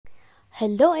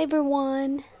Hello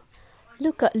everyone!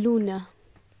 Look at Luna.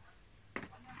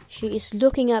 She is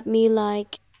looking at me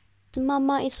like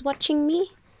Mama is watching me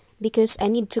because I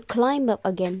need to climb up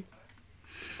again.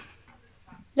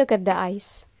 Look at the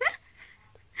eyes.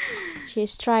 She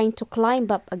is trying to climb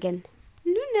up again.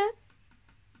 Luna!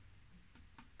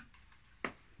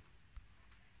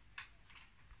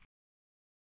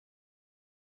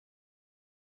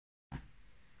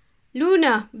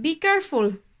 Luna, be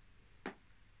careful!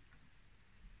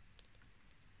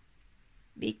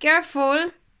 Be careful!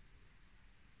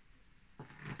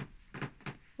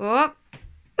 Oh!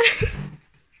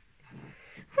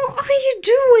 What are you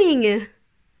doing?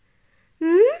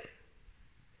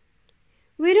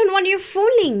 We don't want you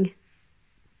falling.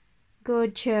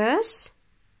 Gorgeous.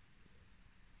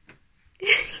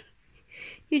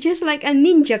 You're just like a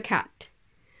ninja cat.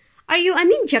 Are you a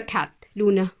ninja cat,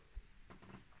 Luna?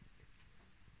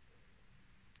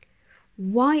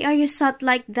 Why are you sat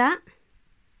like that?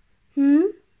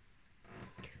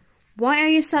 Why are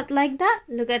you sat like that?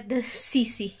 Look at the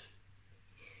Sisi.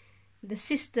 The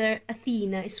sister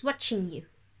Athena is watching you.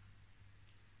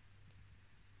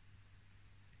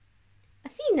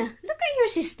 Athena, look at your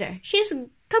sister. She's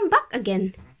come back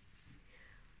again.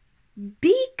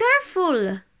 Be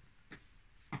careful.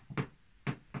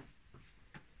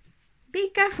 Be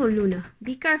careful, Luna.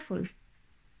 Be careful.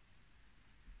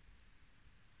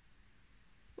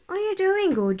 What are you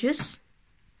doing, gorgeous?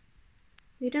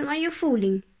 We don't want you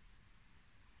fooling.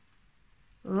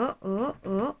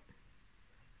 Oh.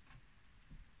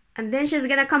 And then she's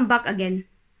gonna come back again.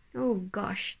 Oh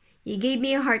gosh, you gave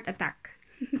me a heart attack.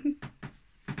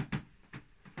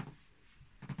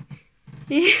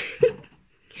 Why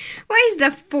is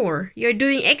that for? You're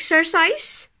doing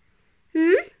exercise?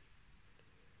 You're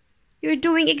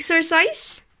doing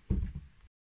exercise?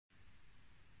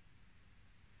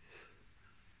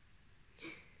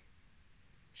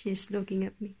 She's looking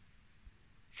at me.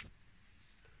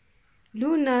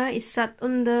 Luna is sat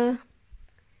on the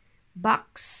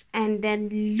box and then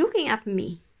looking at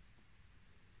me.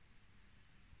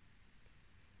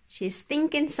 She's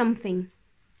thinking something.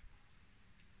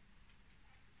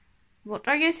 What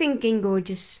are you thinking,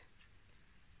 gorgeous?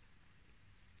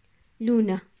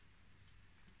 Luna.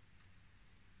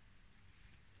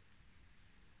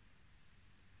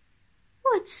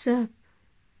 What's up?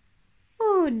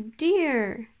 Oh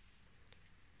dear.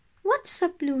 What's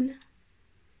up, Luna?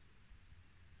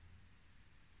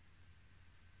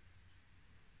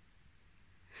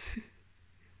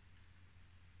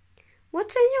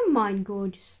 What's in your mind,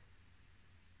 gorgeous?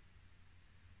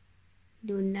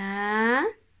 Luna?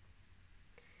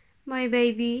 My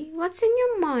baby, what's in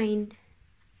your mind?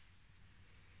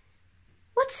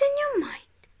 What's in your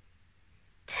mind?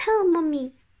 Tell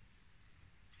mommy.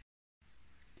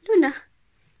 Luna,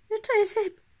 your toy is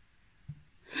hip.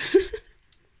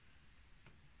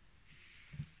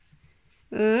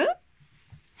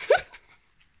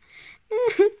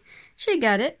 She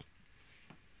got it.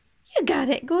 You got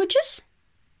it, gorgeous.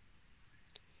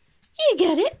 You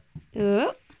got it.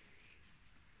 Oh.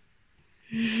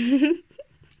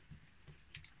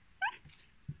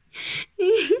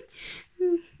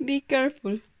 Be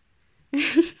careful.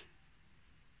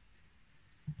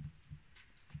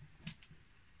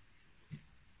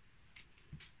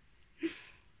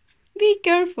 Be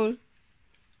careful.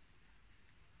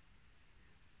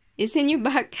 It's in your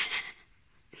back.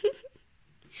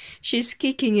 She's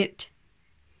kicking it.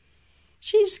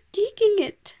 She's kicking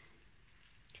it.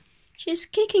 She's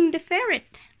kicking the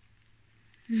ferret.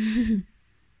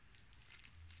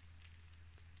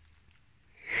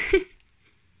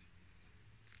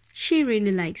 She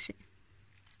really likes it.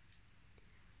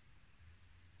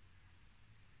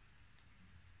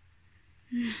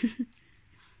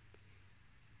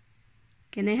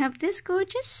 Can I have this,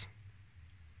 gorgeous?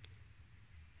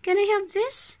 Can I have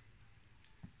this?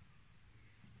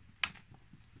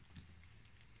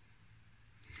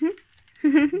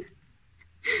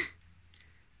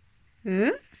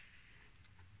 Huh?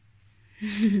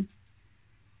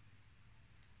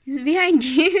 It's behind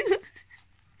you.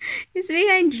 It's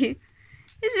behind you.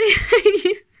 It's behind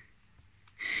you.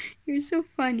 You're so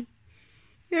funny.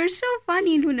 You're so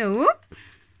funny, Luna. Whoop.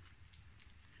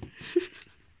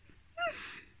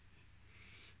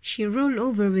 She rolled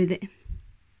over with it.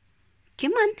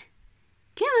 Come on.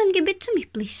 Come on, give it to me,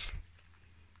 please.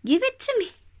 Give it to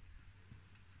me.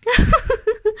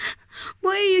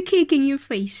 Why are you kicking your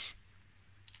face?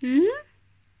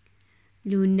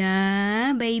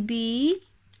 Luna, baby.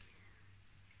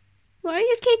 Why are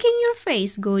you kicking your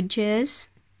face, gorgeous?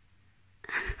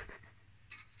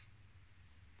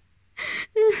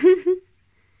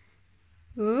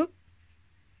 Oh.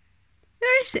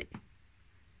 Where is it?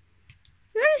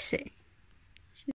 Where is it?